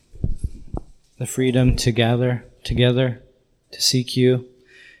the freedom to gather together, to seek you.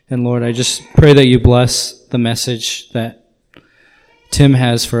 And Lord, I just pray that you bless the message that Tim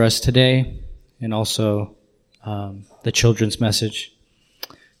has for us today, and also the children's message.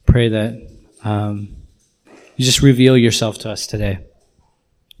 Pray that you just reveal yourself to us today.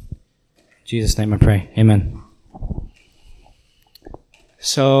 In Jesus' name I pray. Amen.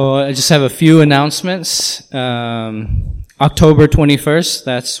 So I just have a few announcements. October 21st,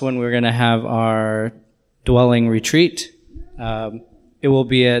 that's when we're going to have our Dwelling retreat. It will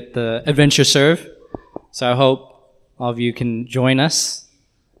be at the Adventure Serve, so I hope all of you can join us.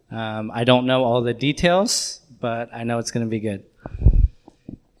 I don't know all the details, but I know it's going to be good.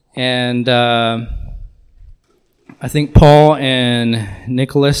 And I think Paul and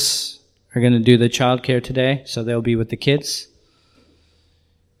Nicholas are going to do the childcare today, so they'll be with the kids.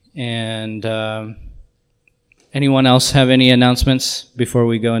 And anyone else have any announcements before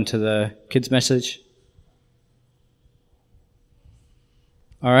we go into the kids' message?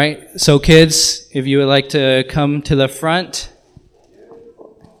 All right, so kids, if you would like to come to the front,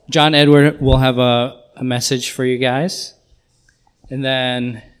 John Edward will have a message for you guys. And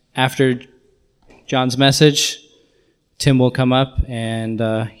then after John's message, Tim will come up and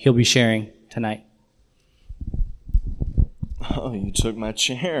he'll be sharing tonight. Oh, you took my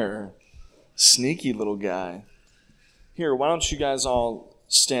chair. Sneaky little guy. Here, why don't you guys all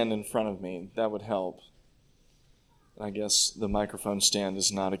stand in front of me? That would help. I guess the microphone stand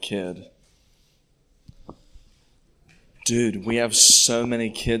is not a kid. Dude, we have so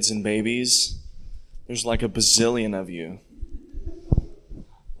many kids and babies. There's like a bazillion of you.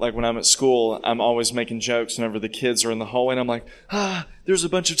 Like when I'm at school, I'm always making jokes whenever the kids are in the hallway, and I'm like, there's a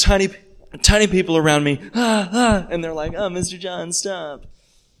bunch of tiny people around me. And they're like, Mr. John, stop.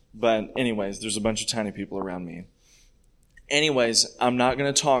 But anyways, there's a bunch of tiny people around me. Anyways, I'm not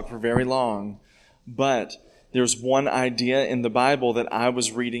going to talk for very long, but there's one idea in the Bible that I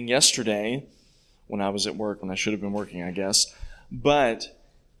was reading yesterday when I was at work, when I should have been working, I guess. But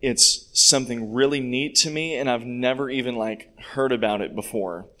it's something really neat to me, and I've never even heard about it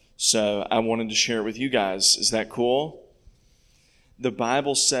before. So I wanted to share it with you guys. Is that cool? The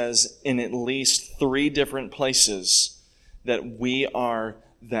Bible says in at least 3 different places that we are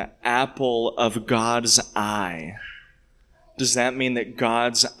the apple of God's eye. Does that mean that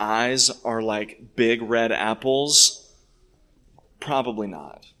God's eyes are like big red apples? Probably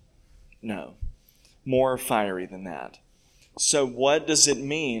not. No. More fiery than that. So what does it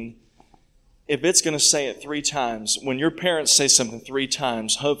mean if it's going to say it 3 times? When your parents say something 3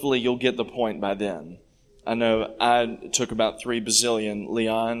 times, hopefully you'll get the point by then. I know I took about 3 bazillion.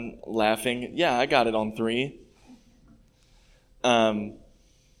 Leon laughing. Yeah, I got it on 3.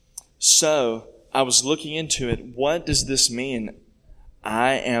 So I was looking into it. What does this mean?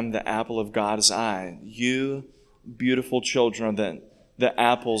 I am the apple of God's eye. You, beautiful children, are the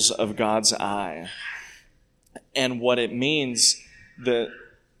apples of God's eye. And what it means, the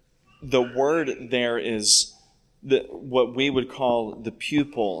word there is what we would call the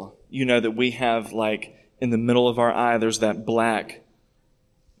pupil. You know, that we have in the middle of our eye, there's that black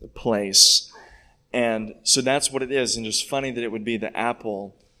place. And so that's what it is. And just funny that it would be the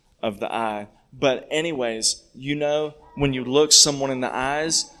apple of the eye. But anyways, when you look someone in the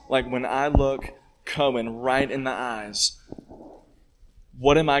eyes, like when I look Cohen right in the eyes,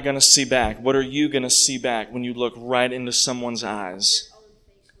 what am I going to see back? What are you going to see back when you look right into someone's eyes?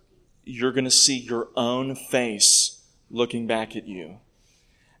 You're going to see your own face looking back at you.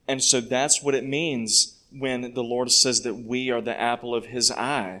 And so that's what it means when the Lord says that we are the apple of His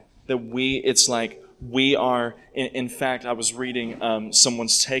eye. It's like we are, in fact, I was reading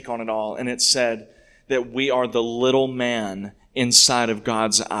someone's take on it all, and it said that we are the little man inside of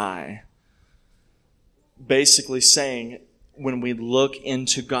God's eye. Basically saying, when we look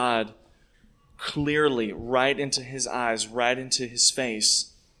into God clearly, right into His eyes, right into His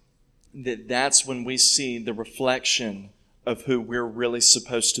face, that's when we see the reflection of who we're really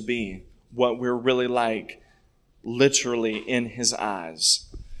supposed to be, what we're really like, literally in His eyes.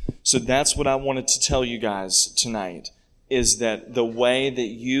 So that's what I wanted to tell you guys tonight, is that the way that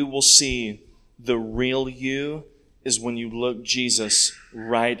you will see the real you is when you look Jesus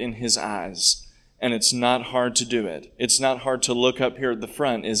right in His eyes. And it's not hard to do it. It's not hard to look up here at the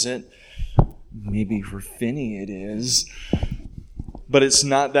front, is it? Maybe for Finney it is. But it's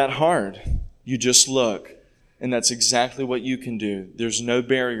not that hard. You just look. And that's exactly what you can do. There's no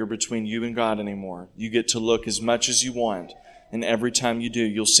barrier between you and God anymore. You get to look as much as you want. And every time you do,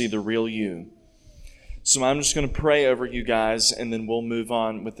 you'll see the real you. So I'm just going to pray over you guys, and then we'll move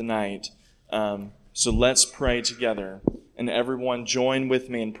on with the night. So let's pray together. And everyone join with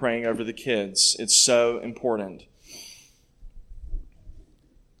me in praying over the kids. It's so important.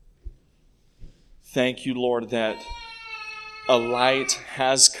 Thank you, Lord, that a light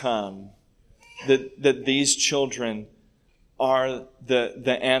has come, that these children are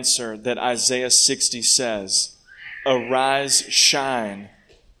the answer that Isaiah 60 says. Arise, shine,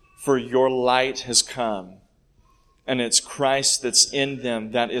 for your light has come. And it's Christ that's in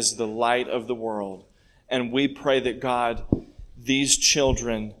them that is the light of the world. And we pray that, God, these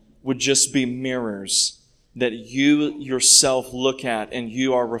children would just be mirrors that you yourself look at and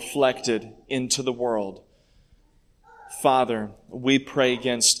you are reflected into the world. Father, we pray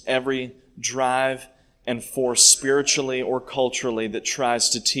against every drive and force spiritually or culturally that tries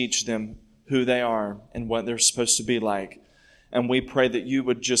to teach them who they are and what they're supposed to be like. And we pray that you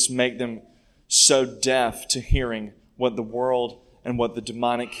would just make them so deaf to hearing what the world and what the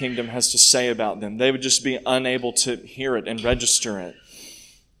demonic kingdom has to say about them. They would just be unable to hear it and register it.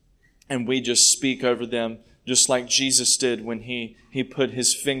 And we just speak over them just like Jesus did when he put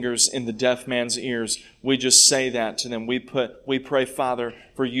his fingers in the deaf man's ears. We just say that to them. We pray, Father,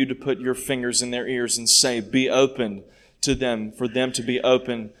 for you to put your fingers in their ears and say, be open to them, for them to be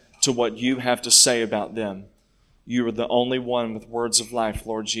open to what you have to say about them. You are the only one with words of life,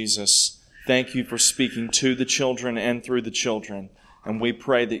 Lord Jesus. Thank you for speaking to the children and through the children. And we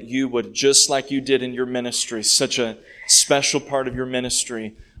pray that you would, just like you did in your ministry, such a special part of your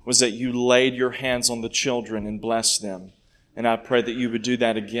ministry was that you laid your hands on the children and blessed them. And I pray that you would do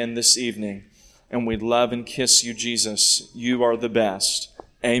that again this evening. And we love and kiss you, Jesus. You are the best.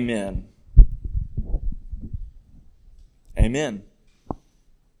 Amen. Amen.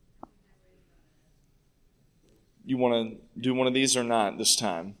 You want to do one of these or not this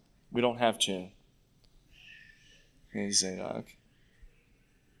time? We don't have to. Hey, Zadok.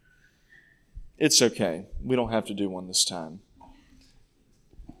 It's okay. We don't have to do one this time.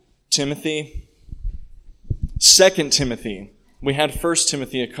 Timothy. 2 Timothy. We had 1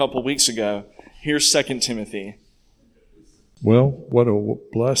 Timothy a couple weeks ago. Here's 2 Timothy. Well, what a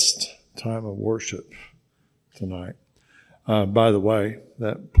blessed time of worship tonight. By the way,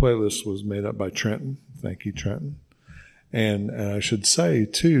 that playlist was made up by Trenton. Thank you, Trenton. And I should say,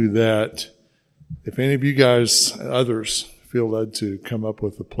 too, that if any of you guys, others, feel led to come up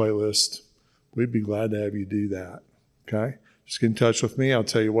with a playlist, we'd be glad to have you do that. Okay? Just get in touch with me. I'll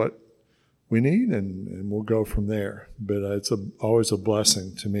tell you what we need, and we'll go from there. But it's always a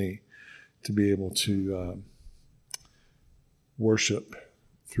blessing to me to be able to worship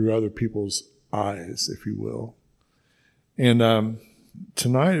through other people's eyes, if you will. And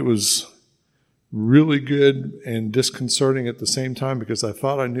tonight it was really good and disconcerting at the same time because I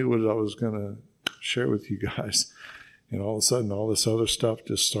thought I knew what I was going to share with you guys. And all of a sudden, all this other stuff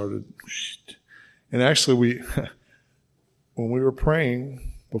just started. And actually, when we were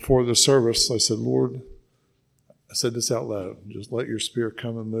praying before the service, I said, Lord, I said this out loud, just let your spirit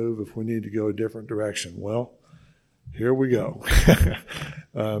come and move if we need to go a different direction. Well, here we go.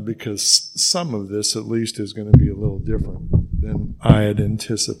 Because some of this, at least, is going to be a little different than I had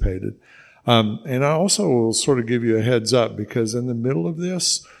anticipated. And I also will sort of give you a heads up because in the middle of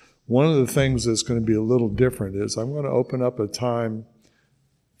this, one of the things that's going to be a little different is I'm going to open up a time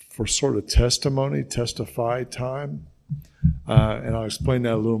for sort of testify time. And I'll explain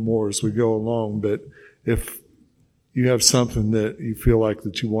that a little more as we go along. But if you have something that you feel like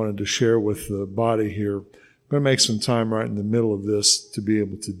that you wanted to share with the body here, I'm going to make some time right in the middle of this to be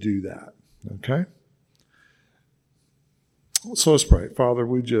able to do that. Okay? So let's pray. Father,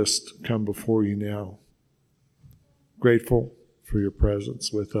 we just come before you now, grateful for your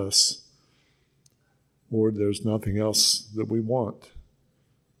presence with us. Lord, there's nothing else that we want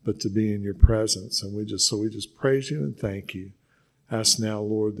but to be in your presence. And we just praise you and thank you. Ask now,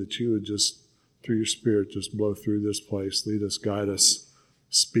 Lord, that you would just, through your Spirit, just blow through this place, lead us, guide us,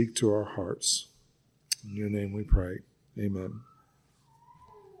 speak to our hearts. In your name we pray. Amen.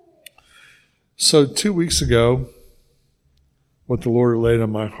 So 2 weeks ago, what the Lord laid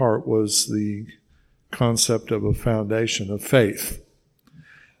on my heart was the concept of a foundation of faith.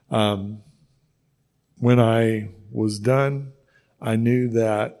 When I was done, I knew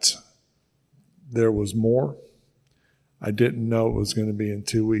that there was more. I didn't know it was going to be in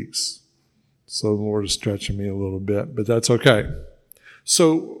 2 weeks. So the Lord is stretching me a little bit, but that's okay.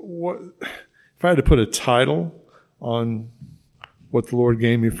 So if I had to put a title on what the Lord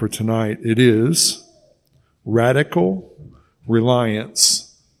gave me for tonight, it is Radical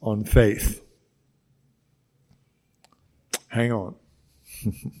Reliance on Faith. Hang on.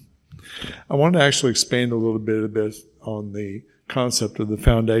 I want to actually expand a little bit on the concept of the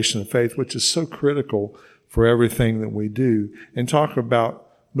foundation of faith, which is so critical for everything that we do, and talk about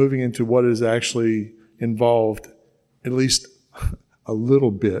moving into what is actually involved, at least a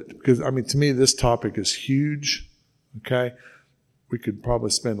little bit. Because, to me, this topic is huge, okay? We could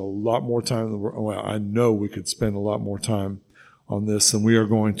probably spend a lot more time, I know we could spend a lot more time on this than we are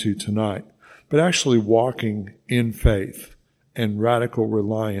going to tonight. But actually walking in faith and radical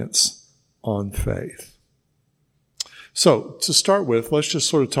reliance on faith. So, to start with, let's just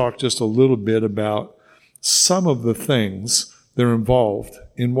sort of talk just a little bit about some of the things that are involved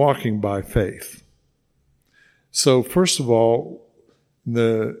in walking by faith. So, first of all, in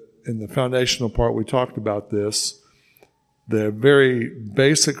the foundational part, we talked about this. The very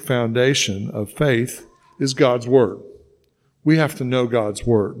basic foundation of faith is God's Word. We have to know God's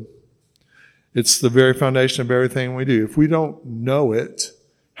Word. It's the very foundation of everything we do. If we don't know it,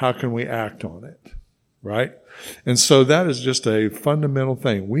 how can we act on it? Right? And so that is just a fundamental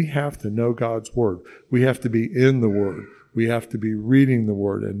thing. We have to know God's Word. We have to be in the Word. We have to be reading the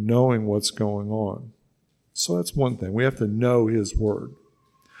Word and knowing what's going on. So that's one thing. We have to know His Word.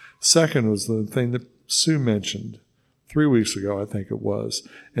 Second was the thing that Sue mentioned 3 weeks ago, I think it was,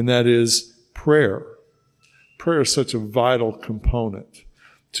 and that is prayer. Prayer is such a vital component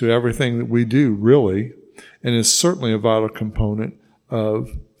to everything that we do, really, and is certainly a vital component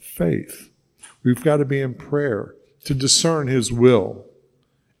of faith. We've got to be in prayer to discern His will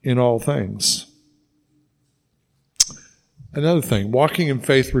in all things. Another thing, walking in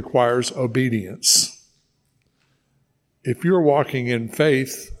faith requires obedience. If you're walking in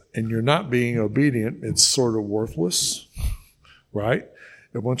faith and you're not being obedient, it's sort of worthless, right?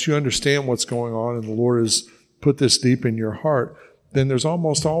 And once you understand what's going on and the Lord has put this deep in your heart, then there's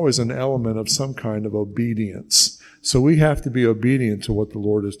almost always an element of some kind of obedience. So we have to be obedient to what the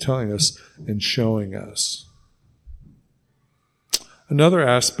Lord is telling us and showing us. Another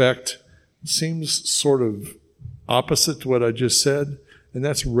aspect seems sort of opposite to what I just said, and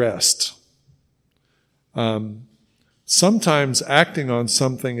that's rest. Sometimes acting on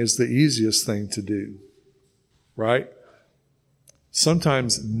something is the easiest thing to do, right?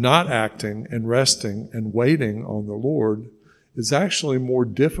 Sometimes not acting and resting and waiting on the Lord is actually more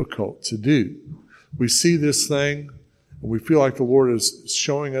difficult to do. We see this thing, and we feel like the Lord is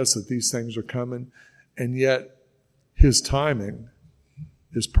showing us that these things are coming, and yet His timing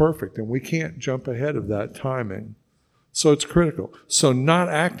is perfect, and we can't jump ahead of that timing. So it's critical. So not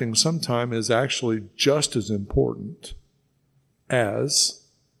acting sometime is actually just as important as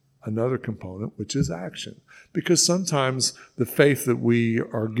another component, which is action. Because sometimes the faith that we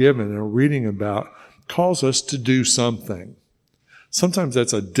are given and are reading about calls us to do something. Sometimes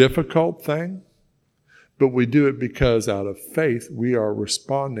that's a difficult thing, but we do it because out of faith we are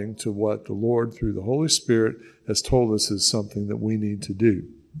responding to what the Lord through the Holy Spirit has told us is something that we need to do.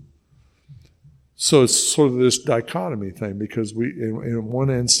 So it's sort of this dichotomy thing, because we, in one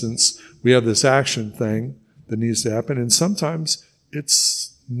instance, we have this action thing that needs to happen, and sometimes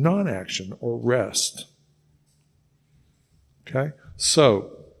it's non-action or rest. Okay?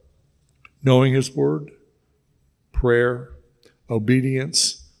 So, knowing His Word, prayer,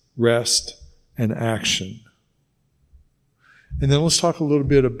 obedience, rest, and action. And then let's talk a little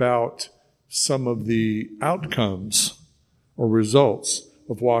bit about some of the outcomes or results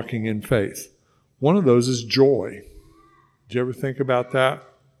of walking in faith. One of those is joy. Did you ever think about that?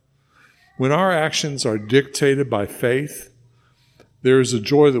 When our actions are dictated by faith, there is a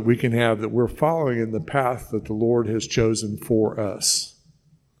joy that we can have that we're following in the path that the Lord has chosen for us.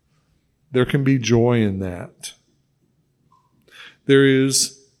 There can be joy in that. There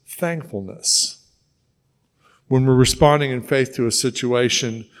is thankfulness. When we're responding in faith to a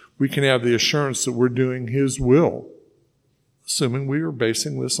situation, we can have the assurance that we're doing His will, assuming we are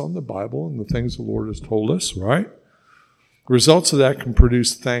basing this on the Bible and the things the Lord has told us, right? The results of that can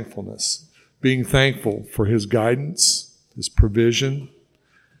produce thankfulness, being thankful for His guidance, His provision,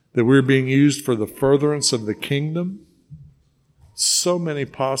 that we're being used for the furtherance of the kingdom. So many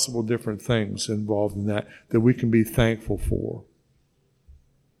possible different things involved in that we can be thankful for.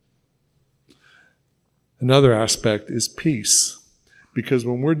 Another aspect is peace, because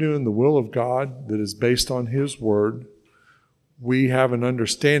when we're doing the will of God that is based on His Word, we have an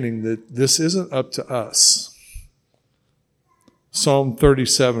understanding that this isn't up to us. Psalm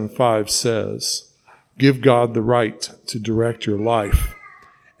 37:5 says, "Give God the right to direct your life,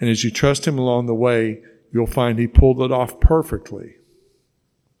 and as you trust Him along the way, you'll find He pulled it off perfectly."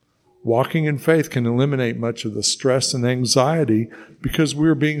 Walking in faith can eliminate much of the stress and anxiety because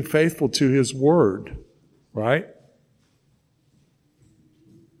we're being faithful to His Word, right?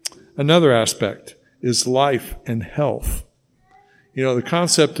 Another aspect is life and health. You know, the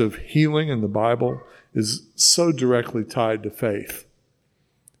concept of healing in the Bible is so directly tied to faith.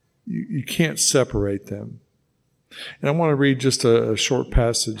 You can't separate them. And I want to read just a short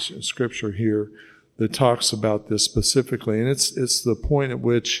passage of Scripture here that talks about this specifically. And it's the point at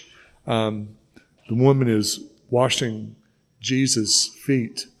which the woman is washing Jesus'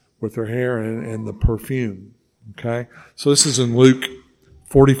 feet with her hair and the perfume. Okay? So this is in Luke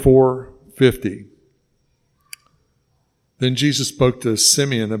 44:50. Then Jesus spoke to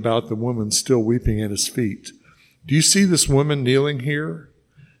Simeon about the woman still weeping at his feet. Do you see this woman kneeling here?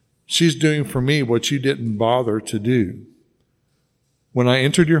 She's doing for me what you didn't bother to do. When I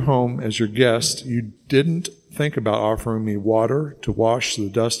entered your home as your guest, you didn't think about offering me water to wash the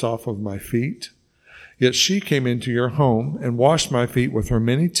dust off of my feet. Yet she came into your home and washed my feet with her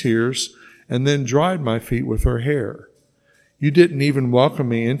many tears and then dried my feet with her hair. You didn't even welcome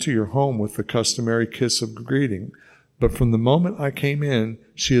me into your home with the customary kiss of greeting. But from the moment I came in,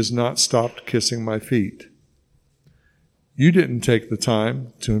 she has not stopped kissing my feet. You didn't take the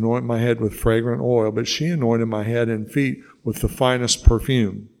time to anoint my head with fragrant oil, but she anointed my head and feet with the finest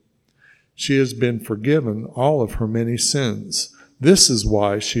perfume. She has been forgiven all of her many sins. This is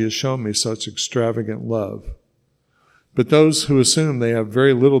why she has shown me such extravagant love. But those who assume they have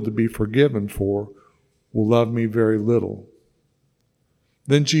very little to be forgiven for will love me very little.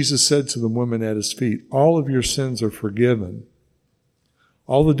 Then Jesus said to the woman at his feet, all of your sins are forgiven.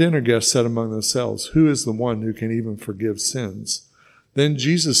 All the dinner guests said among themselves, who is the one who can even forgive sins? Then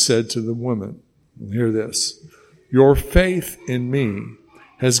Jesus said to the woman, hear this, your faith in me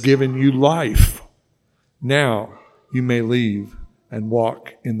has given you life. Now you may leave and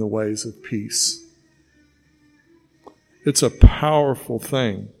walk in the ways of peace. It's a powerful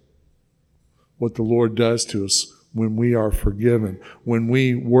thing what the Lord does to us when we are forgiven, when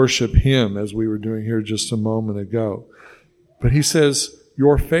we worship him, as we were doing here just a moment ago. But he says,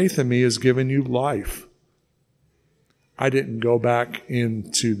 your faith in me has given you life. I didn't go back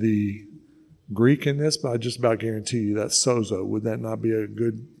into the Greek in this, but I just about guarantee you that's sozo. Would that not be a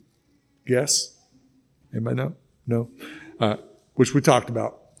good guess? Anybody know? No? Which we talked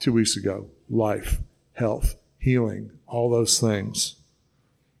about 2 weeks ago. Life, health, healing, all those things.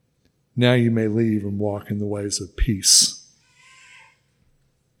 Now you may leave and walk in the ways of peace.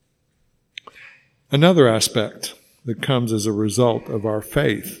 Another aspect that comes as a result of our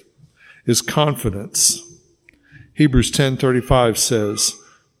faith is confidence. Hebrews 10:35 says,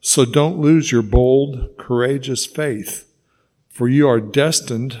 so don't lose your bold, courageous faith, for you are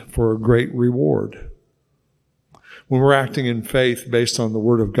destined for a great reward. When we're acting in faith based on the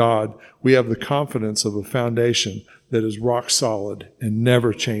Word of God, we have the confidence of a foundation that is rock solid and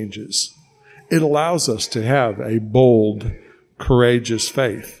never changes. It allows us to have a bold, courageous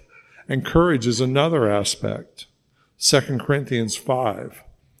faith. And courage is another aspect. 2 Corinthians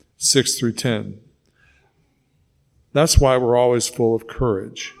 5:6-10. That's why we're always full of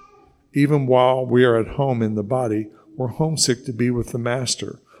courage. Even while we are at home in the body, we're homesick to be with the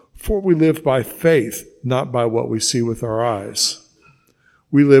Master. For we live by faith, not by what we see with our eyes.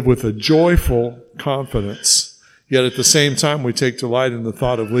 We live with a joyful confidence, yet at the same time we take delight in the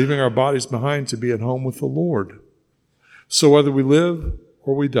thought of leaving our bodies behind to be at home with the Lord. So whether we live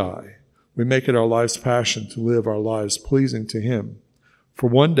or we die, we make it our life's passion to live our lives pleasing to him. For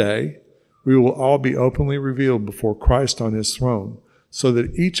one day, we will all be openly revealed before Christ on his throne, so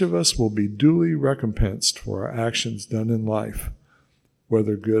that each of us will be duly recompensed for our actions done in life,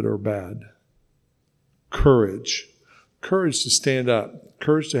 whether good or bad. Courage. Courage to stand up.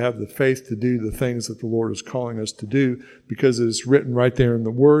 Courage to have the faith to do the things that the Lord is calling us to do, because it is written right there in the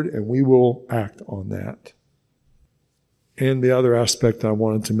Word, and we will act on that. And the other aspect I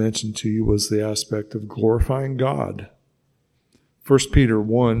wanted to mention to you was the aspect of glorifying God. 1 Peter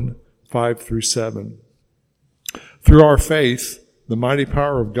 1:5-7. Through our faith, the mighty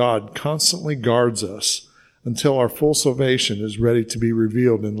power of God constantly guards us until our full salvation is ready to be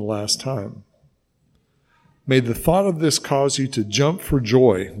revealed in the last time. May the thought of this cause you to jump for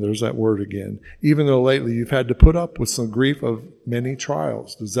joy, there's that word again, even though lately you've had to put up with some grief of many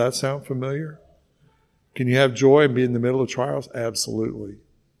trials. Does that sound familiar? Can you have joy and be in the middle of trials? Absolutely.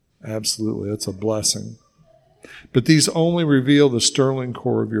 Absolutely. That's a blessing. But these only reveal the sterling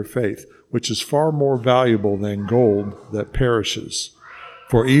core of your faith, which is far more valuable than gold that perishes.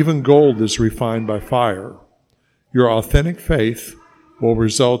 For even gold is refined by fire. Your authentic faith will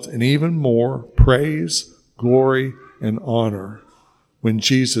result in even more praise, glory, and honor when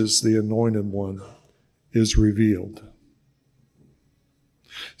Jesus, the Anointed One, is revealed.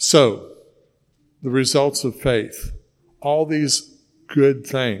 So, the results of faith, all these good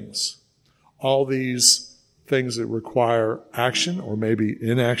things, all these things that require action or maybe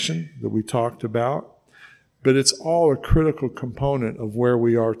inaction that we talked about. But it's all a critical component of where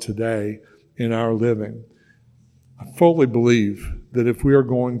we are today in our living. I fully believe that if we are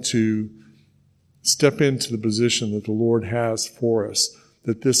going to step into the position that the Lord has for us,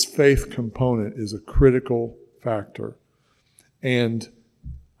 that this faith component is a critical factor. And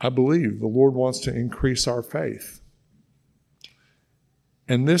I believe the Lord wants to increase our faith.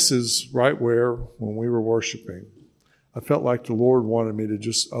 And this is right where, when we were worshiping, I felt like the Lord wanted me to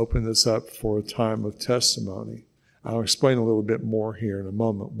just open this up for a time of testimony. I'll explain a little bit more here in a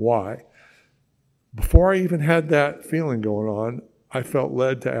moment why. Before I even had that feeling going on, I felt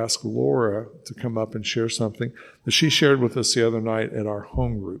led to ask Laura to come up and share something that she shared with us the other night at our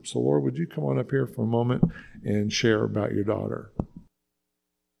home group. So Laura, would you come on up here for a moment and share about your daughter?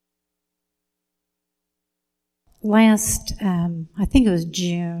 Last, I think it was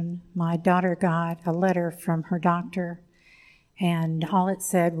June, my daughter got a letter from her doctor, and all it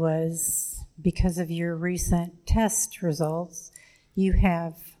said was, because of your recent test results, you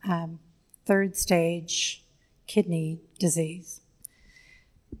have third stage kidney disease.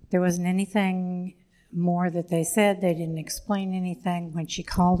 There wasn't anything more that they said. They didn't explain anything. When she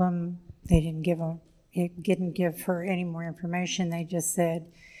called them, they didn't give her any more information. They just said,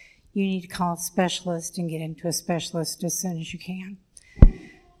 you need to call a specialist and get into a specialist as soon as you can.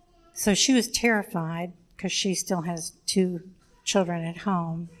 So she was terrified because she still has 2 children at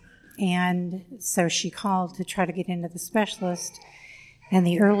home. And so she called to try to get into the specialist. And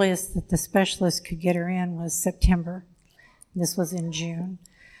the earliest that the specialist could get her in was September. This was in June.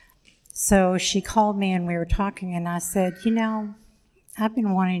 So she called me and we were talking, and I said, I've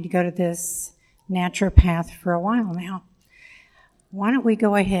been wanting to go to this naturopath for a while now. Why don't we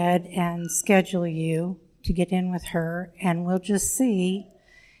go ahead and schedule you to get in with her, and we'll just see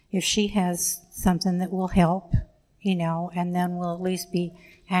if she has something that will help, and then we'll at least be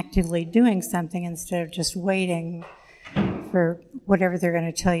actively doing something instead of just waiting for whatever they're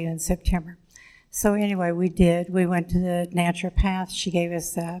going to tell you in September. So anyway, we did. We went to the naturopath. She gave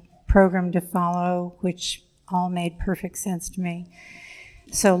us a program to follow, which all made perfect sense to me.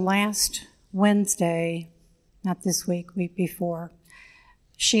 So last Wednesday, not this week before,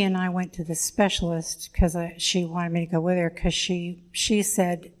 she and I went to the specialist because she wanted me to go with her, because she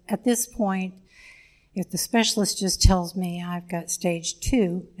said, at this point, if the specialist just tells me I've got stage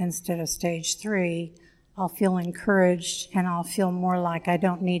 2 instead of stage 3, I'll feel encouraged and I'll feel more like I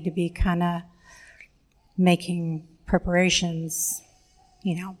don't need to be kind of making preparations,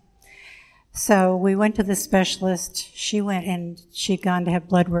 So we went to the specialist. She went and she'd gone to have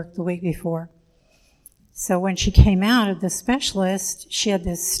blood work the week before. So when she came out of the specialist, she had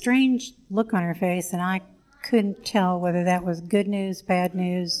this strange look on her face, and I couldn't tell whether that was good news, bad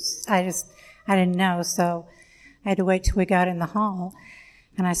news. I didn't know, so I had to wait till we got in the hall.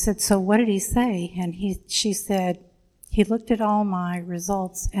 And I said, so what did he say? And she said, he looked at all my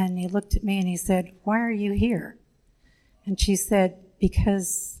results, and he looked at me and he said, why are you here? And she said,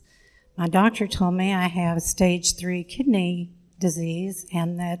 because my doctor told me I have stage 3 kidney disease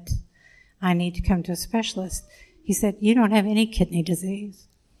and that I need to come to a specialist. He said, you don't have any kidney disease.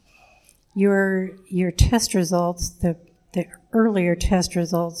 Your test results, the earlier test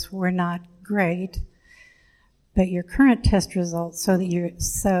results were not great, but your current test results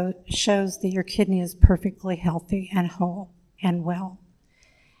shows that your kidney is perfectly healthy and whole and well.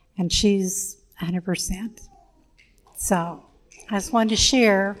 And she's 100%. So I just wanted to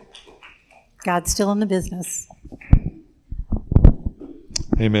share, God's still in the business.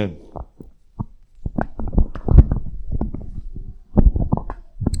 Amen.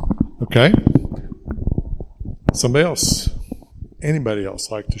 Okay. Somebody else? Anybody else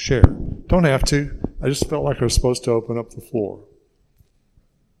like to share? Don't have to. I just felt like I was supposed to open up the floor.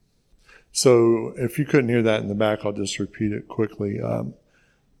 So if you couldn't hear that in the back, I'll just repeat it quickly.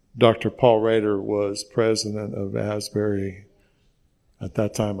 Dr. Paul Rader was president of Asbury. At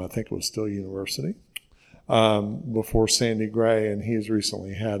that time, I think it was still university, before Sandy Gray, and he's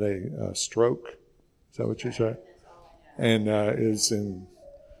recently had a stroke. Is that what you said? And is in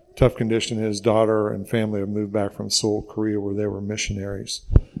tough condition. His daughter and family have moved back from Seoul, Korea, where they were missionaries,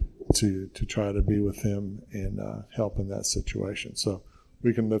 to try to be with him and help in that situation. So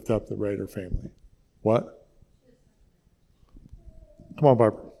we can lift up the Rader family. What? Come on,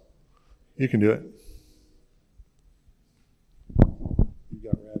 Barbara. You can do it. You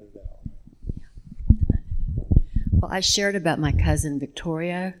got ratted out. Well, I shared about my cousin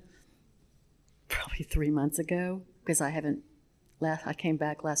Victoria probably 3 months ago, because I came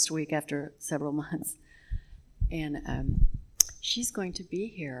back last week after several months. And she's going to be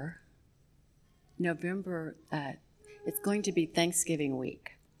here November, it's going to be Thanksgiving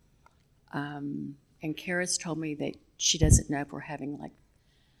week. And Karis told me that she doesn't know if we're having like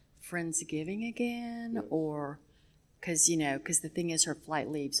Friendsgiving again, or because the thing is her flight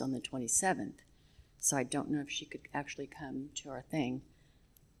leaves on the 27th. So I don't know if she could actually come to our thing.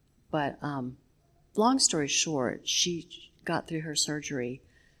 But long story short, she got through her surgery.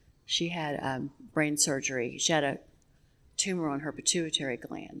 She had brain surgery. She had a tumor on her pituitary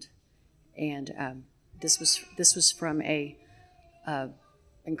gland. And this was from a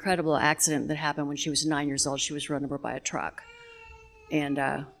incredible accident that happened when she was 9 years old. She was run over by a truck. And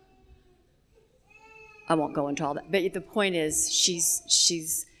I won't go into all that. But the point is,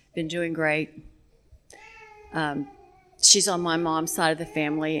 she's been doing great. She's on my mom's side of the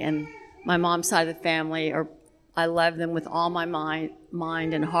family, and my mom's side of the family I love them with all my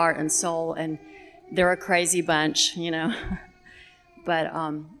mind and heart and soul, and they're a crazy bunch, But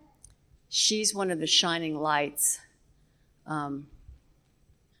she's one of the shining lights. I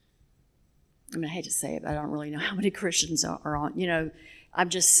hate to say it, but I don't really know how many Christians are on. I'm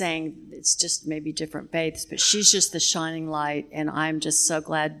just saying it's just maybe different faiths, but she's just the shining light, and I'm just so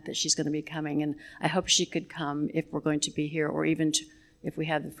glad that she's going to be coming, and I hope she could come if we're going to be here, or even if we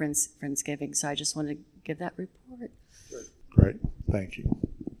have the Friendsgiving. So I just want to give that report. Great. Thank you.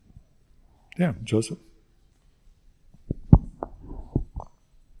 Yeah, Joseph.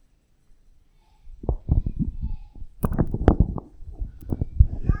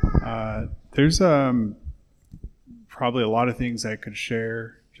 There's probably a lot of things I could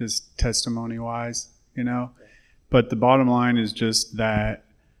share, just testimony-wise, But the bottom line is just that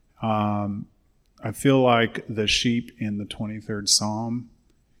I feel like the sheep in the 23rd Psalm,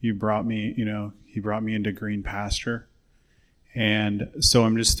 he brought me into green pasture. And so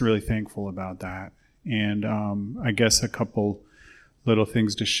I'm just really thankful about that. And I guess a couple little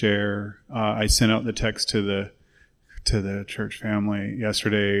things to share. I sent out the text to the church family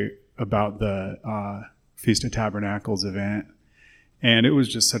yesterday about the Feast of Tabernacles event. And it was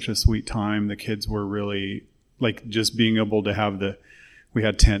just such a sweet time. The kids were really, like, just being able to have we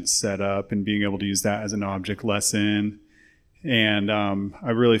had tents set up and being able to use that as an object lesson. And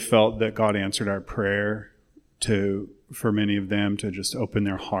I really felt that God answered our prayer for many of them to just open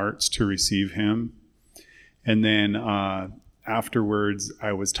their hearts to receive him. And then afterwards,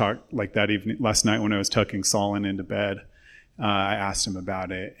 I was like that evening, last night when I was tucking Solon into bed, I asked him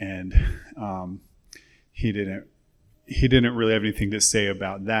about it, and he didn't really have anything to say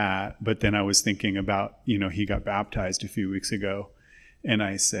about that. But then I was thinking about, he got baptized a few weeks ago, and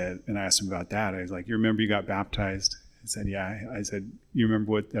I asked him about that. I was like, "You remember you got baptized?" He said, "Yeah." I said, "You remember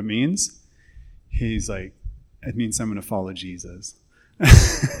what that means?" He's like, "It means I'm going to follow Jesus."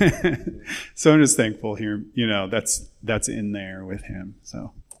 So I'm just thankful here, that's in there with him.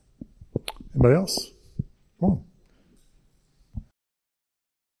 So, Anybody else? Come on.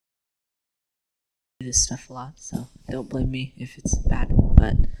 This stuff a lot, so don't blame me if it's bad,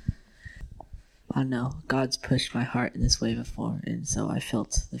 but I don't know, God's pushed my heart in this way before, and so I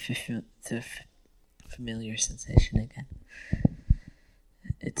felt the familiar sensation again.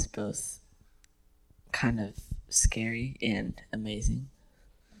 It's both kind of scary and amazing.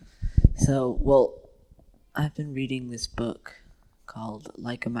 So, I've been reading this book called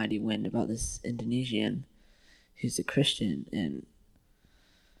Like a Mighty Wind about this Indonesian who's a Christian, and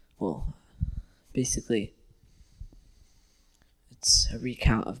basically, it's a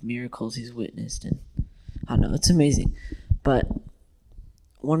recount of miracles he's witnessed, and I don't know, it's amazing. But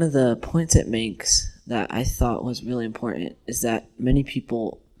one of the points it makes that I thought was really important is that many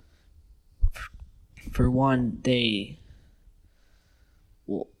people, for one, they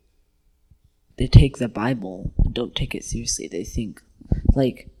take the Bible and don't take it seriously. They think,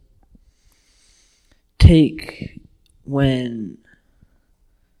 take when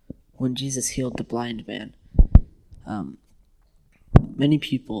Jesus healed the blind man, many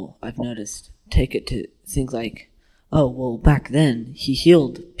people I've noticed take it to think like, oh, well, back then he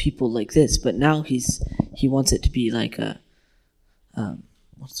healed people like this, but now he wants it to be like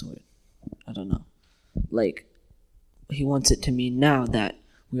what's the word? I don't know. Like, he wants it to mean now that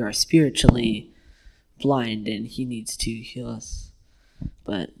we are spiritually blind and he needs to heal us.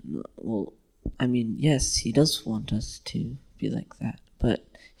 But, yes, he does want us to be like that, but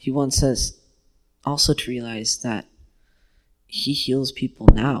he wants us also to realize that he heals people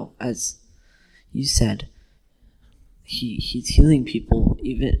now. As you said, he's healing people,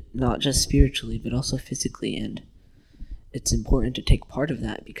 even not just spiritually, but also physically. And it's important to take part of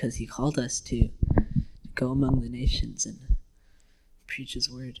that because he called us to go among the nations and preach his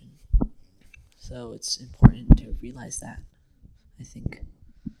word. And so it's important to realize that, I think.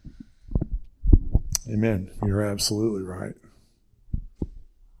 Amen. You're absolutely right.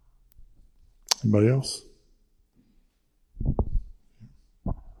 Anybody else?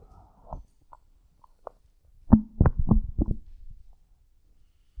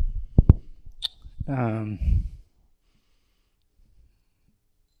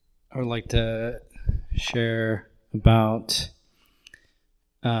 I would like to share about,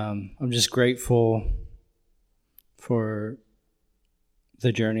 I'm just grateful for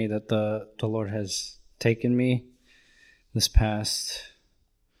the journey that the Lord has taken me this past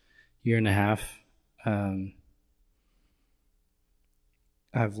year and a half.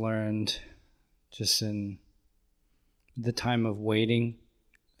 I've learned just in the time of waiting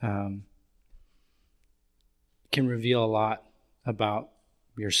can reveal a lot about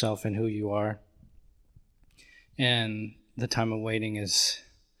yourself and who you are. And the time of waiting is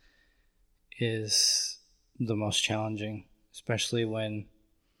the most challenging, especially when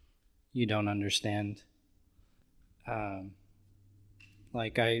you don't understand.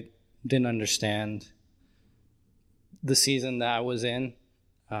 Like I didn't understand the season that I was in.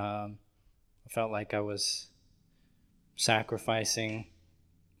 I felt like I was sacrificing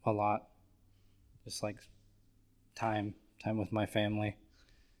a lot, just like time with my family.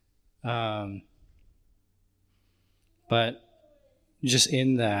 But just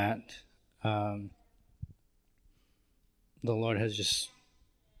in that, the Lord has just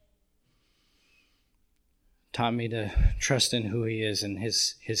taught me to trust in who He is and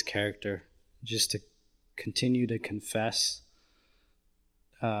His character, just to continue to confess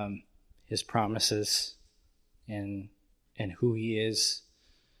His promises and who He is.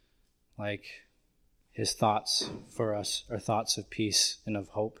 Like His thoughts for us are thoughts of peace and of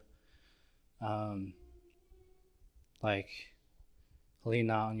hope. Like, lean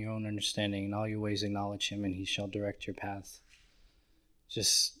not on your own understanding, in all your ways acknowledge Him, and He shall direct your path.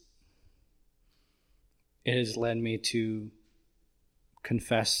 Just, it has led me to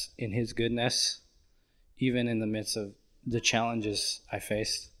confess in His goodness, even in the midst of the challenges I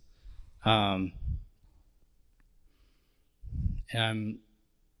faced. And I'm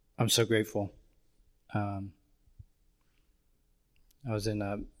so grateful. I was in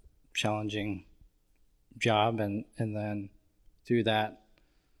a challenging job, and then through that,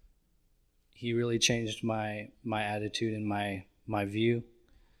 He really changed my attitude and my view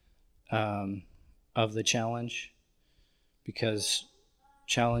of the challenge, because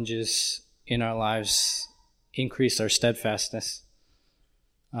challenges in our lives increase our steadfastness.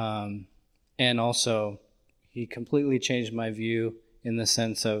 And also, He completely changed my view in the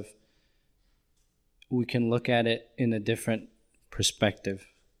sense of we can look at it in a different perspective.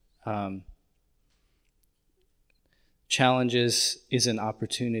 Challenges is an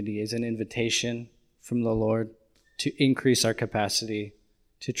opportunity, is an invitation from the Lord to increase our capacity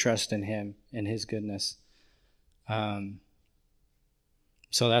to trust in Him and His goodness. So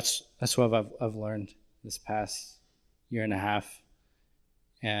that's what I've learned this past year and a half.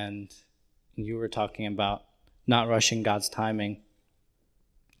 And you were talking about not rushing God's timing.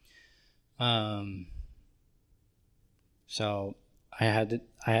 So I had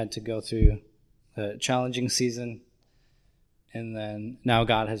to go through the challenging season, and then now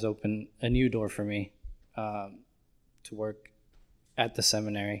God has opened a new door for me to work at the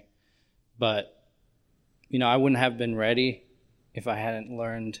seminary. But I wouldn't have been ready if I hadn't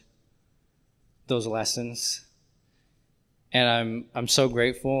learned those lessons. And I'm so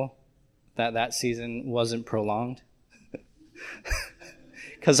grateful that season wasn't prolonged,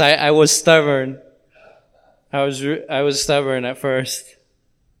 because I was stubborn. I was stubborn at first,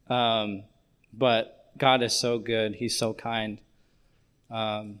 but God is so good. He's so kind.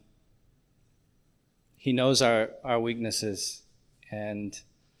 He knows our weaknesses, and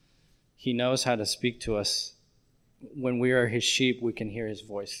He knows how to speak to us. When we are His sheep, we can hear His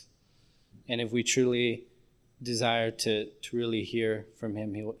voice. And if we truly desire to really hear from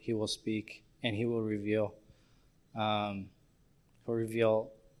Him, He will speak, and He will reveal. He'll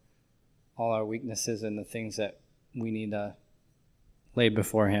reveal all our weaknesses and the things that we need to lay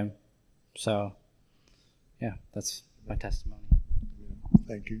before Him. So, yeah, that's my testimony.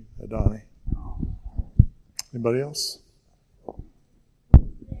 Thank you, Adani. Anybody else?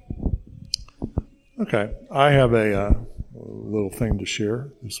 Okay, I have a little thing to share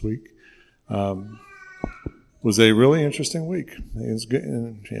this week. Was a really interesting week. It's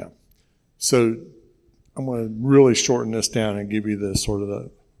good, yeah. So I'm going to really shorten this down and give you the sort of the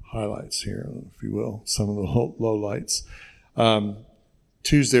highlights here, if you will, some of the lowlights.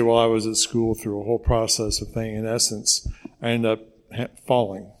 Tuesday, while I was at school, through a whole process of thing, in essence, I ended up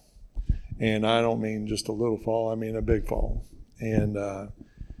falling. And I don't mean just a little fall, I mean a big fall. And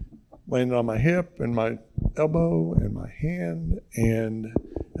landed on my hip and my elbow and my hand. And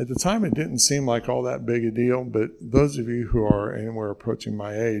at the time, it didn't seem like all that big a deal. But those of you who are anywhere approaching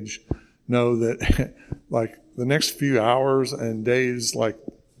my age know that like the next few hours and days like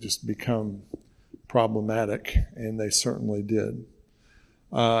just become problematic. And they certainly did.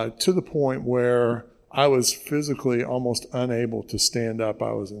 To the point where I was physically almost unable to stand up.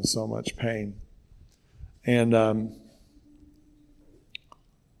 I was in so much pain. And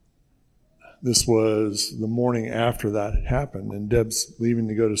this was the morning after that happened, and Deb's leaving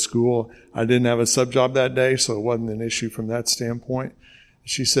to go to school. I didn't have a sub job that day, so it wasn't an issue from that standpoint.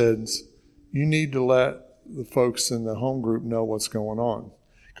 She said, you need to let the folks in the home group know what's going on.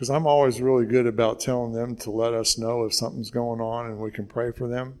 Because I'm always really good about telling them to let us know if something's going on and we can pray for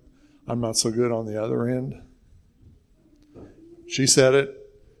them. I'm not so good on the other end. She said it.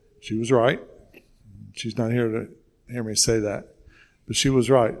 She was right. She's not here to hear me say that, but she was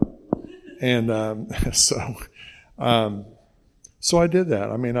right. And so I did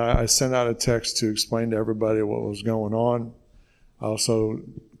that. I mean, I sent out a text to explain to everybody what was going on. I also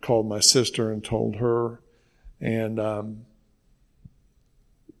called my sister and told her. And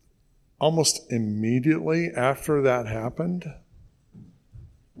almost immediately after that happened,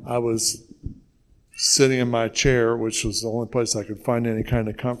 I was sitting in my chair, which was the only place I could find any kind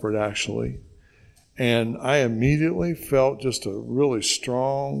of comfort, actually. And I immediately felt just a really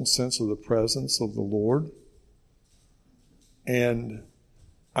strong sense of the presence of the Lord. And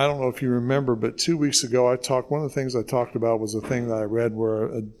I don't know if you remember, but 2 weeks ago one of the things I talked about was a thing that I read where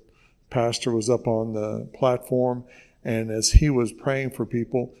a pastor was up on the platform, and as he was praying for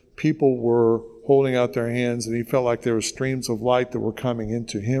people, people were holding out their hands, and he felt like there were streams of light that were coming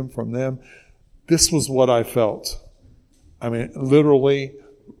into him from them. This was what I felt. I mean, literally,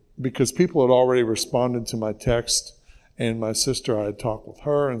 because people had already responded to my text, and my sister, I had talked with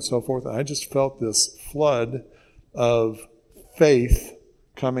her and so forth. I just felt this flood of faith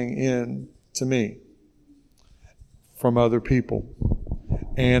coming in to me from other people.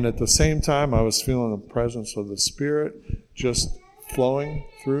 And at the same time, I was feeling the presence of the Spirit just flowing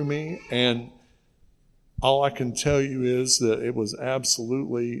through me. And all I can tell you is that it was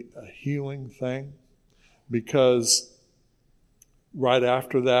absolutely a healing thing, because right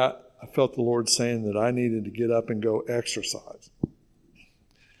after that, I felt the Lord saying that I needed to get up and go exercise.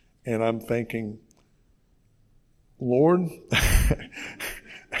 And I'm thinking, Lord.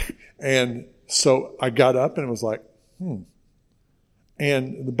 And so I got up and it was like,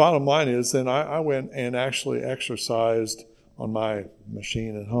 And the bottom line is then I went and actually exercised on my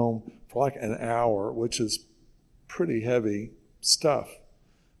machine at home for like an hour, which is pretty heavy stuff,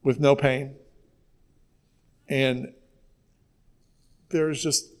 with no pain. And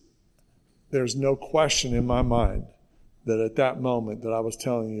there's no question in my mind that at that moment that I was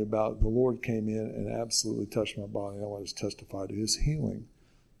telling you about, the Lord came in and absolutely touched my body. I want to testify to his healing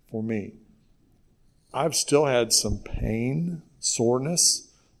for me. I've still had some pain, soreness,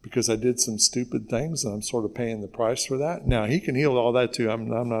 because I did some stupid things, and I'm sort of paying the price for that. Now, he can heal all that too. I'm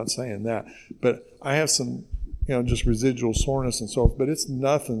not saying that. But I have some, just residual soreness and so forth, but it's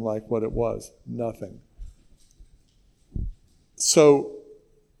nothing like what it was. Nothing. So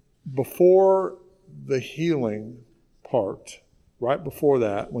before the healing part, right before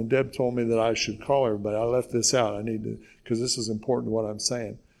that, when Deb told me that I should call everybody, I left this out. I need to, because this is important to what I'm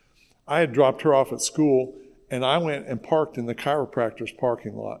saying. I had dropped her off at school, and I went and parked in the chiropractor's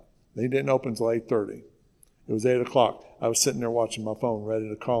parking lot. They didn't open until 8:30. It was 8 o'clock. I was sitting there watching my phone, ready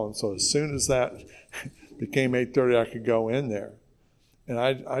to call him. So as soon as that became 8:30, I could go in there. And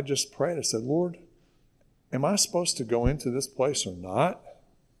I just prayed. I said, Lord, am I supposed to go into this place or not?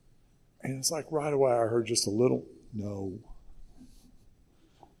 And it's like right away I heard just a little no.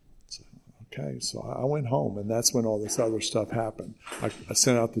 So, okay, so I went home, and that's when all this other stuff happened. I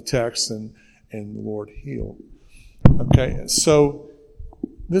sent out the text, and the Lord healed. Okay, so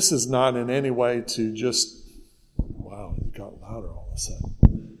this is not in any way to just, wow, it got louder all of a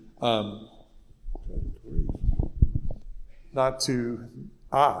sudden. Not to,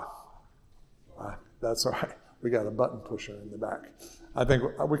 that's all right. We got a button pusher in the back. I think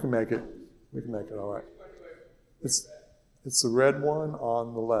we can make it. We can make it all right. It's the red one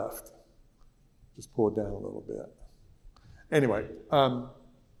on the left. Just pull it down a little bit. Anyway, I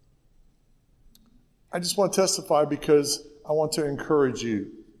just want to testify because I want to encourage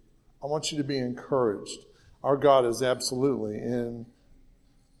you. I want you to be encouraged. Our God is absolutely in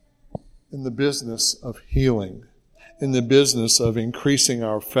the business of healing, in the business of increasing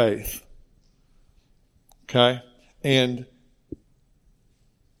our faith. Okay? And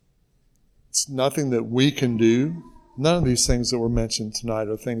it's nothing that we can do. None of these things that were mentioned tonight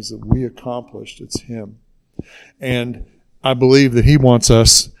are things that we accomplished. It's Him. And I believe that He wants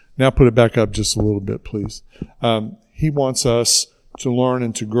us, now put it back up just a little bit, please. He wants us to learn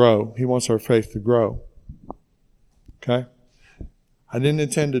and to grow. He wants our faith to grow. Okay? I didn't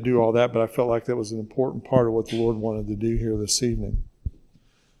intend to do all that, but I felt like that was an important part of what the Lord wanted to do here this evening.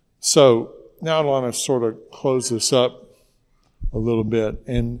 So now I want to sort of close this up a little bit.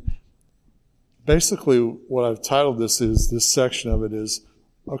 And basically what I've titled this section of it is,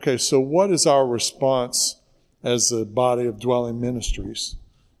 okay, so what is our response as the body of Dwelling Ministries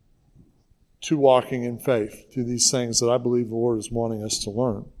to walking in faith, to these things that I believe the Lord is wanting us to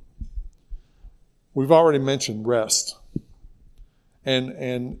learn? We've already mentioned rest.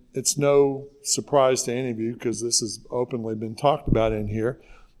 And it's no surprise to any of you, because this has openly been talked about in here,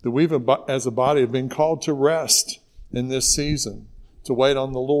 that we've, as a body, have been called to rest in this season, to wait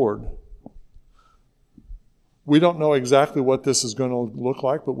on the Lord. We don't know exactly what this is going to look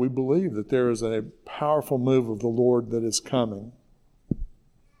like, but we believe that there is a powerful move of the Lord that is coming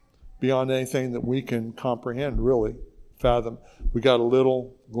beyond anything that we can comprehend, really, fathom. We got a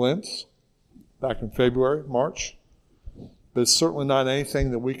little glimpse back in February, March, but it's certainly not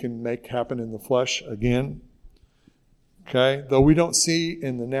anything that we can make happen in the flesh again. Okay? Though we don't see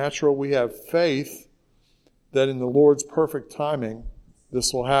in the natural, we have faith that in the Lord's perfect timing,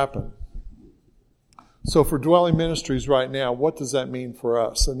 this will happen. So for Dwelling Ministries right now, what does that mean for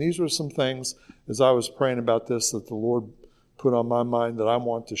us? And these were some things, as I was praying about this, that the Lord put on my mind that I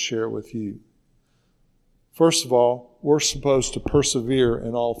want to share with you. First of all, we're supposed to persevere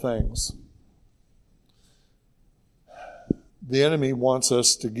in all things. The enemy wants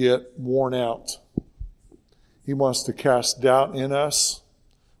us to get worn out. He wants to cast doubt in us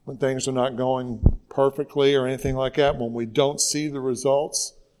when things are not going perfectly or anything like that. When we don't see the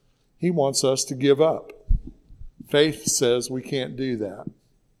results, he wants us to give up. Faith says we can't do that.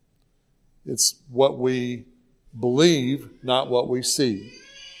 It's what we believe, not what we see.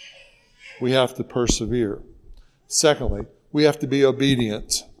 We have to persevere. Secondly, we have to be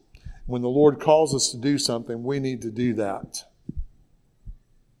obedient. When the Lord calls us to do something, we need to do that.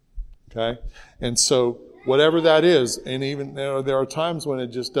 Okay? And so, whatever that is, and even there are times when it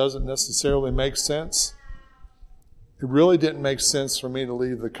just doesn't necessarily make sense. It really didn't make sense for me to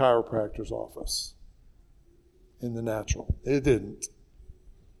leave the chiropractor's office in the natural. It didn't.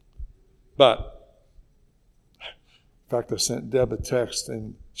 But, in fact, I sent Deb a text,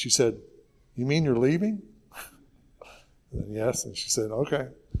 and she said, "You mean you're leaving?" And yes, and she said, "Okay."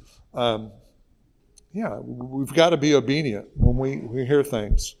 Yeah, we've got to be obedient when we hear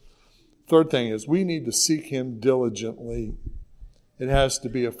things. Third thing is we need to seek Him diligently. It has to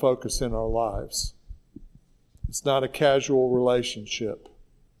be a focus in our lives. It's not a casual relationship.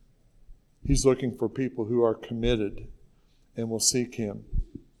 He's looking for people who are committed and will seek Him.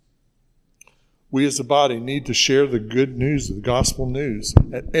 We as a body need to share the good news, the gospel news,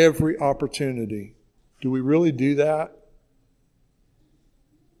 at every opportunity. Do we really do that?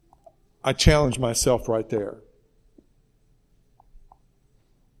 I challenge myself right there.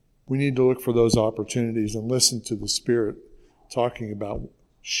 We need to look for those opportunities and listen to the Spirit talking about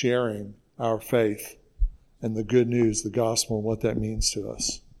sharing our faith and the good news, the gospel, and what that means to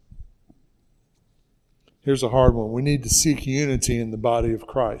us. Here's a hard one. We need to seek unity in the body of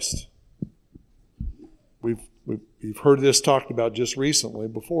Christ. We've heard this talked about just recently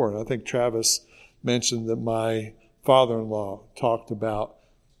before, and I think Travis mentioned that my father-in-law talked about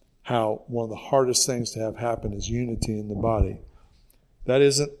how one of the hardest things to have happen is unity in the body. That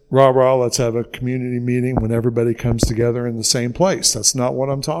isn't, rah, let's have a community meeting when everybody comes together in the same place. That's not what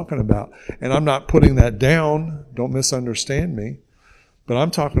I'm talking about. And I'm not putting that down. Don't misunderstand me. But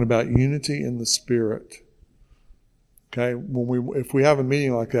I'm talking about unity in the Spirit. Okay? If we have a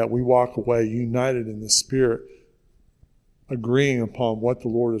meeting like that, we walk away united in the Spirit, agreeing upon what the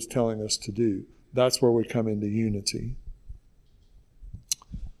Lord is telling us to do. That's where we come into unity.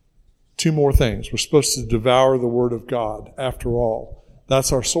 Two more things. We're supposed to devour the Word of God. After all,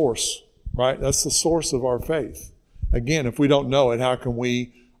 that's our source, right? That's the source of our faith. Again, if we don't know it, how can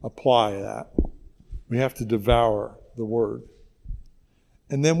we apply that? We have to devour the Word.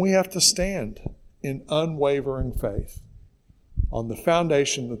 And then we have to stand in unwavering faith on the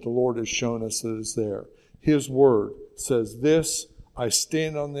foundation that the Lord has shown us that is there. His Word says this, I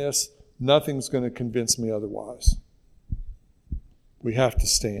stand on this, nothing's going to convince me otherwise. We have to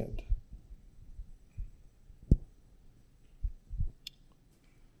stand.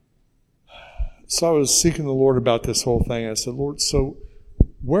 So I was seeking the Lord about this whole thing. I said, Lord, so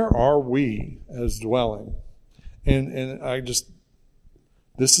where are we as Dwelling? And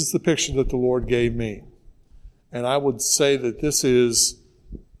this is the picture that the Lord gave me. And I would say that this is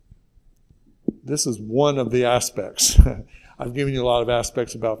one of the aspects. I've given you a lot of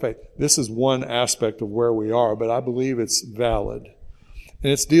aspects about faith. This is one aspect of where we are, but I believe it's valid.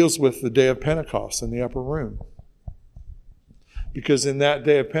 And it deals with the day of Pentecost in the upper room. Because in that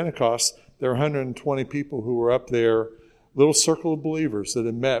day of Pentecost, there were 120 people who were up there, little circle of believers that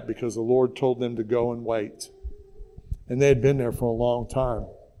had met because the Lord told them to go and wait. And they had been there for a long time,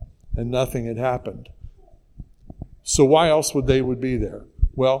 and nothing had happened. So why else would they be there?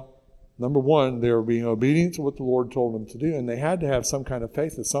 Well, number one, they were being obedient to what the Lord told them to do, and they had to have some kind of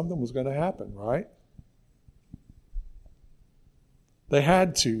faith that something was going to happen, right? They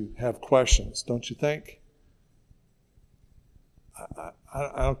had to have questions, don't you think?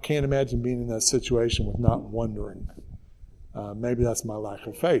 I can't imagine being in that situation with not wondering. Maybe that's my lack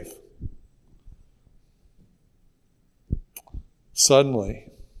of faith.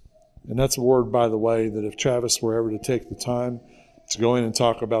 Suddenly, and that's a word, by the way, that if Travis were ever to take the time to go in and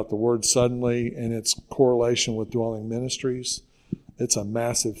talk about the word suddenly and its correlation with Dwelling Ministries, it's a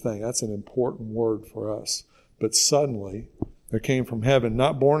massive thing. That's an important word for us. But suddenly, there came from heaven,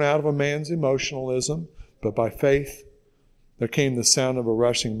 not born out of a man's emotionalism, but by faith, there came the sound of a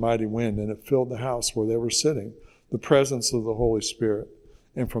rushing mighty wind, and it filled the house where they were sitting, the presence of the Holy Spirit.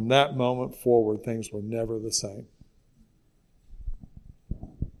 And from that moment forward, things were never the same.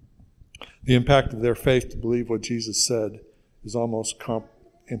 The impact of their faith to believe what Jesus said is almost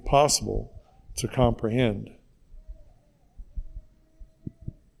impossible to comprehend.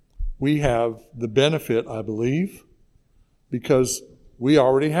 We have the benefit, I believe, because we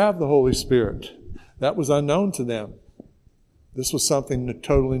already have the Holy Spirit. That was unknown to them. This was something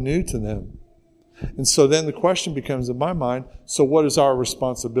totally new to them. And so then the question becomes in my mind, so what is our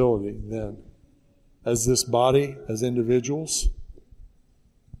responsibility then? As this body, as individuals?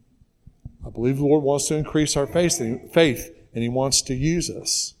 I believe the Lord wants to increase our faith, and He wants to use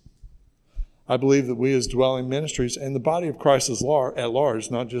us. I believe that we as Dwelling Ministries and the body of Christ at large,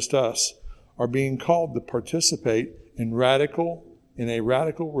 not just us, are being called to participate in a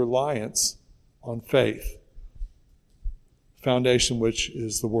radical reliance on faith, foundation which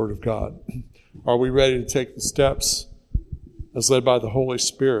is the Word of God. Are we ready to take the steps as led by the Holy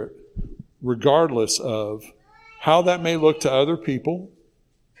Spirit, regardless of how that may look to other people,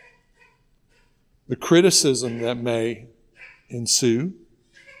 the criticism that may ensue,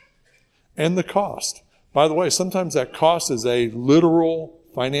 and the cost? By the way, sometimes that cost is a literal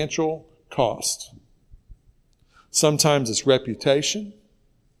financial cost. Sometimes it's reputation.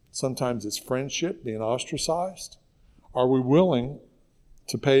 Sometimes it's friendship, being ostracized. Are we willing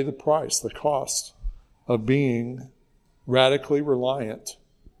to pay the price, the cost of being radically reliant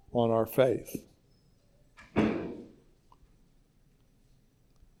on our faith?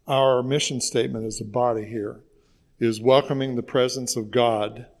 Our mission statement as a body here is welcoming the presence of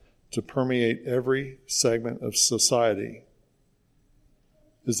God to permeate every segment of society.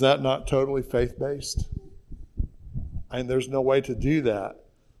 Is that not totally faith-based? And there's no way to do that.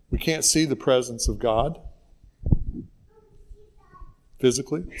 We can't see the presence of God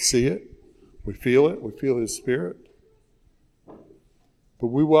physically, see it. We feel His Spirit. But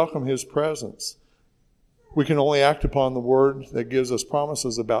we welcome His presence. We can only act upon the Word that gives us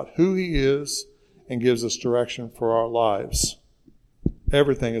promises about who He is and gives us direction for our lives.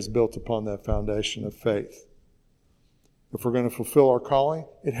 Everything is built upon that foundation of faith. If we're going to fulfill our calling,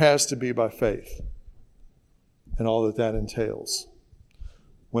 it has to be by faith and all that that entails.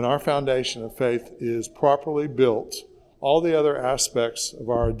 When our foundation of faith is properly built, all the other aspects of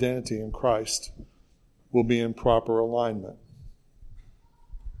our identity in Christ will be in proper alignment.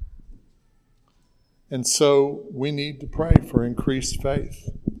 And so we need to pray for increased faith.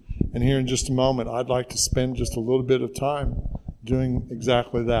 And here in just a moment, I'd like to spend just a little bit of time doing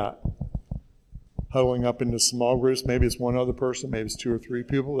exactly that. Huddling up into small groups. Maybe it's one other person, maybe it's 2 or 3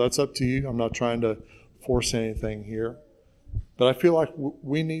 people. That's up to you. I'm not trying to force anything here. But I feel like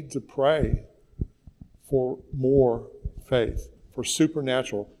we need to pray for more faith, for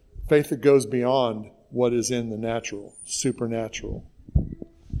supernatural, faith that goes beyond what is in the natural, supernatural.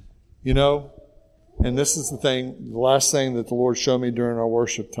 You know, and this is the last thing that the Lord showed me during our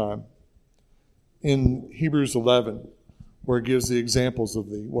worship time. In Hebrews 11, where it gives the examples of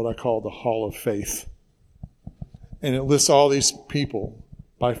what I call the hall of faith. And it lists all these people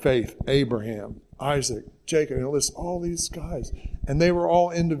by faith, Abraham, Isaac, Jacob, and it lists all these guys. And they were all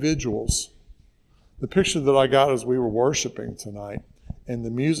individuals. The picture that I got as we were worshiping tonight, and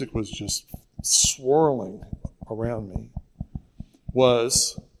the music was just swirling around me,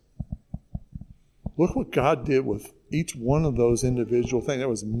 was, look what God did with each one of those individual things. That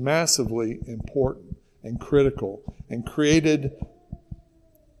was massively important and critical and created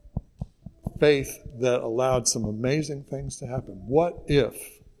faith that allowed some amazing things to happen. What if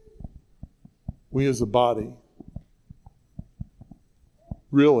we as a body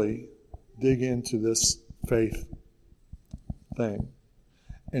really dig into this faith thing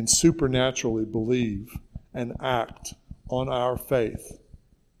and supernaturally believe and act on our faith?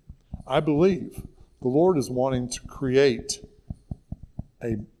 I believe the Lord is wanting to create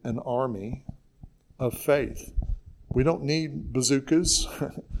an army of faith. We don't need bazookas,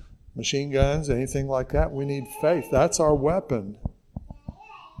 machine guns, anything like that. We need faith. That's our weapon.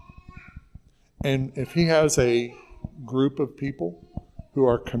 And if he has a group of people who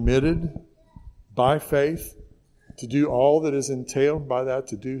are committed by faith to do all that is entailed by that,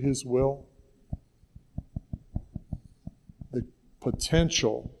 to do his will, the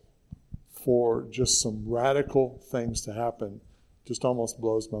potential for just some radical things to happen just almost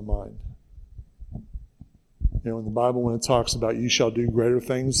blows my mind. You know, in the Bible, when it talks about you shall do greater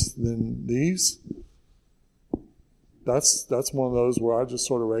things than these, that's one of those where I just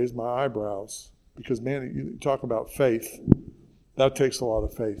sort of raise my eyebrows. Because, man, you talk about faith, that takes a lot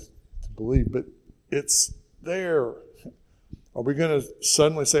of faith to believe, but it's there. Are we going to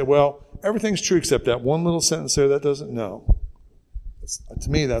suddenly say, well, everything's true except that one little sentence there that doesn't? No. To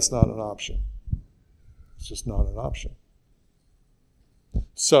me, that's not an option. It's just not an option.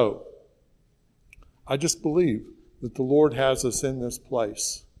 So, I just believe that the Lord has us in this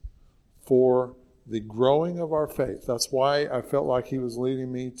place for the growing of our faith. That's why I felt like he was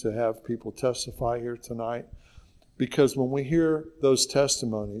leading me to have people testify here tonight. Because when we hear those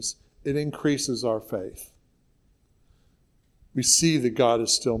testimonies, it increases our faith. We see that God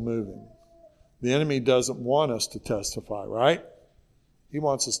is still moving. The enemy doesn't want us to testify, right? He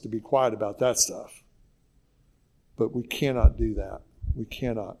wants us to be quiet about that stuff. But we cannot do that. We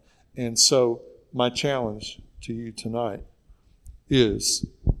cannot. And so my challenge to you tonight is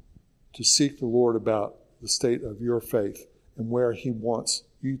to seek the Lord about the state of your faith and where he wants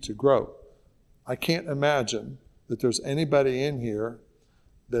you to grow. I can't imagine that there's anybody in here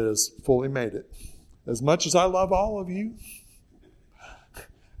that has fully made it. As much as I love all of you,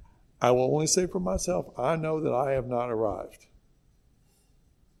 I will only say for myself, I know that I have not arrived.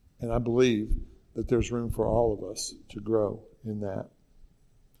 And I believe that there's room for all of us to grow in that.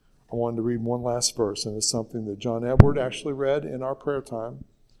 I wanted to read one last verse, and it's something that John Edward actually read in our prayer time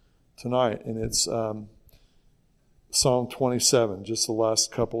tonight, and it's Psalm 27, just the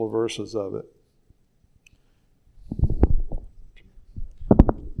last couple of verses of it.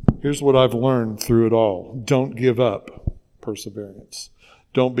 Here's what I've learned through it all. Don't give up. Perseverance.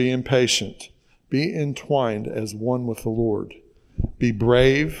 Don't be impatient. Be entwined as one with the Lord. Be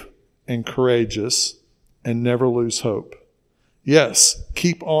brave and courageous and never lose hope. Yes,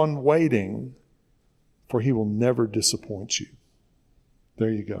 keep on waiting, for he will never disappoint you.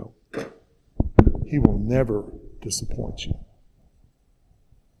 There you go. He will never disappoint you.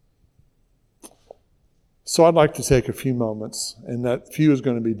 So I'd like to take a few moments, and that few is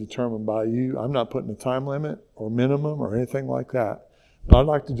going to be determined by you. I'm not putting a time limit or minimum or anything like that. But I'd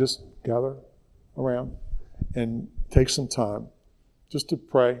like to just gather around and take some time just to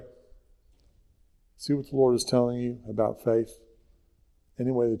pray. See what the Lord is telling you about faith.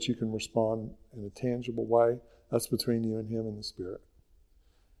 Any way that you can respond in a tangible way, that's between you and him and the Spirit.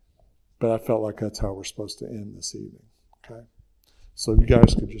 But I felt like that's how we're supposed to end this evening. Okay? So if you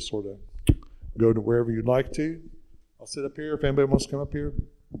guys could just sort of go to wherever you'd like to. I'll sit up here. If anybody wants to come up here,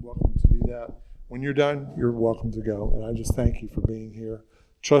 you're welcome to do that. When you're done, you're welcome to go. And I just thank you for being here.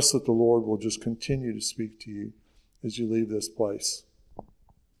 Trust that the Lord will just continue to speak to you as you leave this place.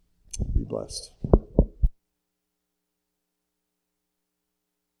 Be blessed.